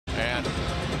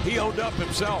He owned up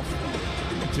himself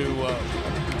to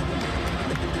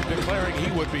declaring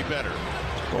he would be better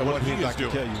at what he is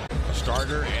doing.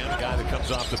 Starter and a guy that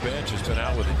comes off the bench has been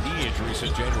out with a knee injury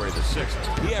since January the 6th.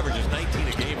 He averages 19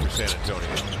 a game for San Antonio.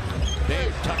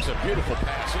 Dave tucks a beautiful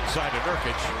pass inside to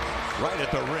Nurkic, right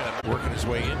at the rim, working his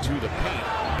way into the paint.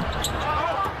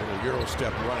 Little Euro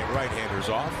step running right-handers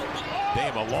off.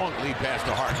 Dame a long lead pass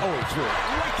to Hart. Oh, he threw it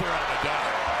right there on the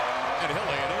dive, and he'll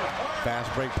lay it in.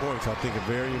 Fast break points, I think, are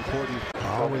very important.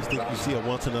 I always think you see a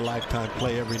once-in-a-lifetime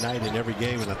play every night in every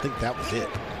game, and I think that was it.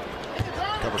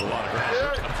 Covered a lot of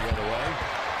ground. Comes the other way.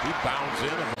 He bounds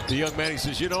in. The young man, he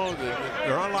says, you know,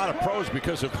 there aren't a lot of pros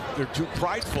because they're too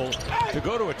prideful to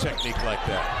go to a technique like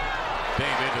that.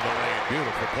 Dame into the lane.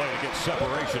 Beautiful play to get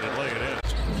separation and lay it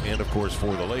in. And, of course,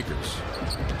 for the Lakers.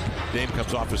 Dame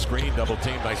comes off the screen. Double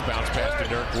team. Nice bounce pass to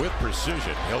Dirk with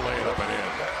precision. He'll lay it up and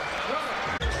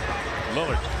in.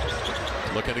 Lillard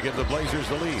looking to give the Blazers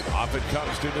the lead. Off it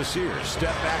comes to Nasir.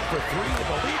 Step back for three.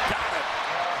 The lead got it.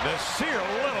 Nasir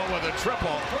Little with a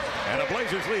triple. And the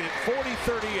Blazers lead at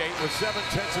 40-38 with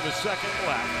 7/10 of a second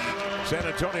left. San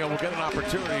Antonio will get an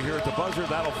opportunity here at the buzzer.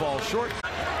 That'll fall short.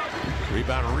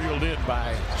 Rebound reeled in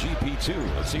by GP2.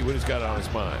 Let's see what he's got on his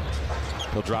mind.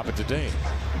 He'll drop it to Dame.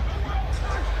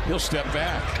 He'll step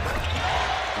back.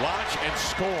 Launch and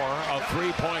score a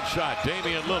three-point shot.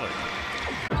 Damian Lillard.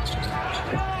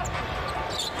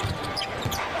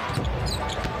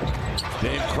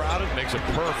 Dame crowded, makes a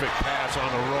perfect pass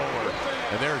on the roller.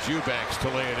 And there's Eubanks to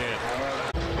lay it in.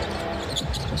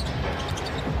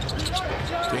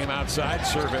 Dame outside,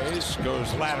 surveys,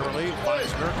 goes laterally,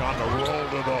 finds Nurk on the roll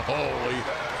to the hole. He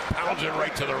pounds it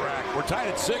right to the rack. We're tied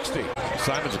at 60.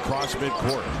 Simons across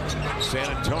midcourt. San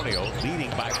Antonio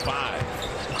leading by 5.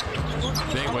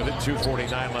 Dame with it,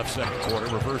 2:49 left second quarter.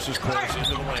 Reverses course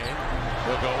into the lane.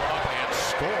 He'll go up and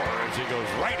score as he goes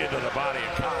right into the body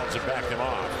of Collins and backed him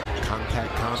off.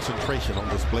 Contact concentration on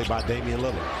display by Damian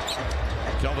Lillard.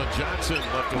 Keldon Johnson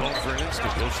left alone for an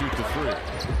instant. He'll shoot the three.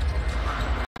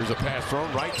 There's a pass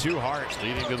thrown right to Hart,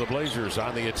 leading to the Blazers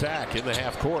on the attack in the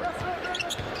half court.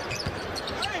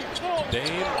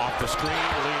 Dame off the screen,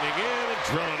 leaning in and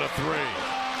drilling a three.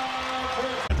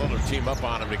 Lillard team up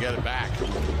on him to get it back.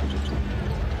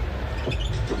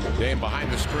 Dame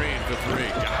behind the screen for three.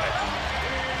 Got it.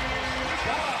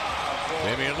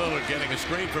 Damian Lillard getting a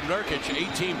screen from Nurkic,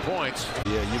 18 points.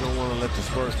 Yeah, you don't want to let the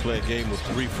Spurs play a game with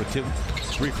 3 for 2.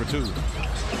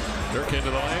 Nurk into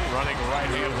the lane, running a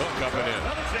right-hand hook up and in.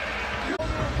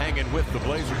 Hanging with the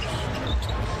Blazers.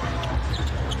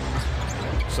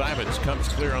 Simons comes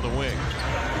clear on the wing.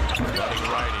 Running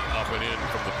righty up and in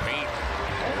from the paint.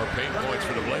 More paint points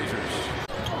for the Blazers.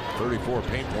 34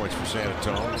 paint points for San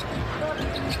Antonio.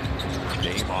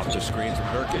 Dame off the screen from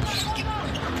Nurkic.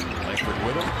 Langford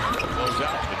with him. Close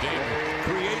out. The Dame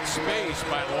creates space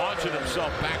by launching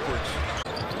himself backwards.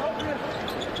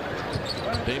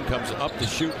 Dame comes up to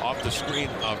shoot off the screen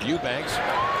of Eubanks.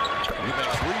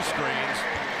 Eubanks re-screens,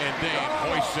 and Dame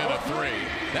hoists in a three.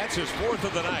 That's his 4th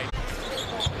of the night.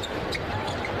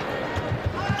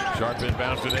 Sharp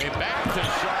inbounds to Dame. Back to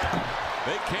Sharp.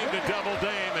 They came to double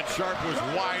Dame, and Sharp was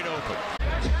wide open.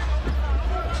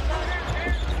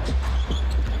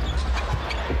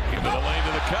 Into the lane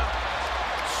to the cup.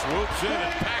 Swoops in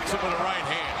and packs him with the right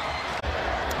hand.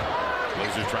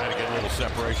 Blazers trying to get a little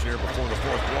separation here before the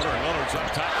 4th quarter. And Lillard's on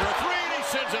top for a three, and he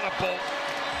sends in a bolt.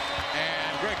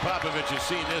 And Greg Popovich has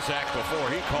seen this act before.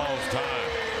 He calls time.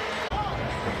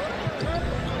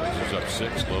 Blazers up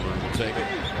 6. Lillard will take it.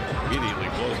 Immediately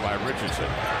blows by Richardson.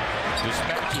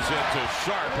 Dispatches it to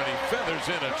Sharp, and he feathers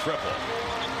in a triple.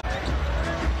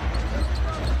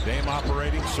 Dame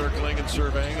operating, circling, and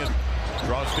surveying, and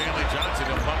draws Stanley Johnson.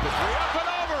 He'll pump the three up and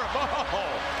over.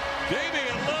 Oh!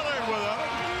 Damian Lillard with a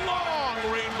long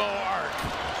rainbow arc.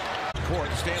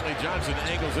 Court, Stanley Johnson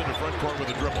angles into front court with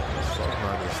a dribble.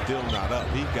 Somehow is still not up.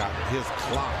 He got his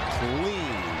clock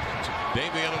clean.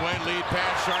 Dame the other way, lead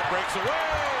pass. Sharp breaks away.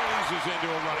 Eases into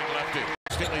a running lefty.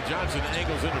 Stanley Johnson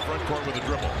angles into front court with a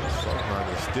dribble. Somehow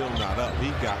is still not up.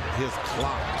 He got his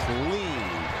clock clean.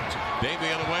 Dame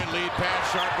the other way, lead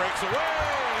pass. Sharp breaks away.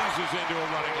 Eases into a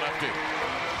running lefty.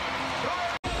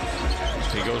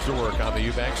 He goes to work on the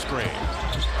Eubanks screen.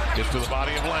 Gets to the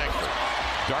body of Langford.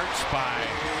 Darts by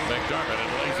McDermott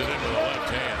and lays it in with the left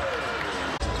hand.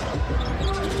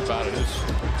 Just about at his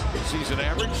season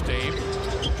average. Dame,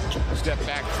 step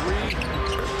back three.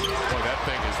 Boy, that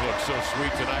thing has looked so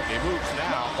sweet tonight. He moves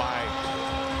now by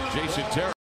Jason Terry.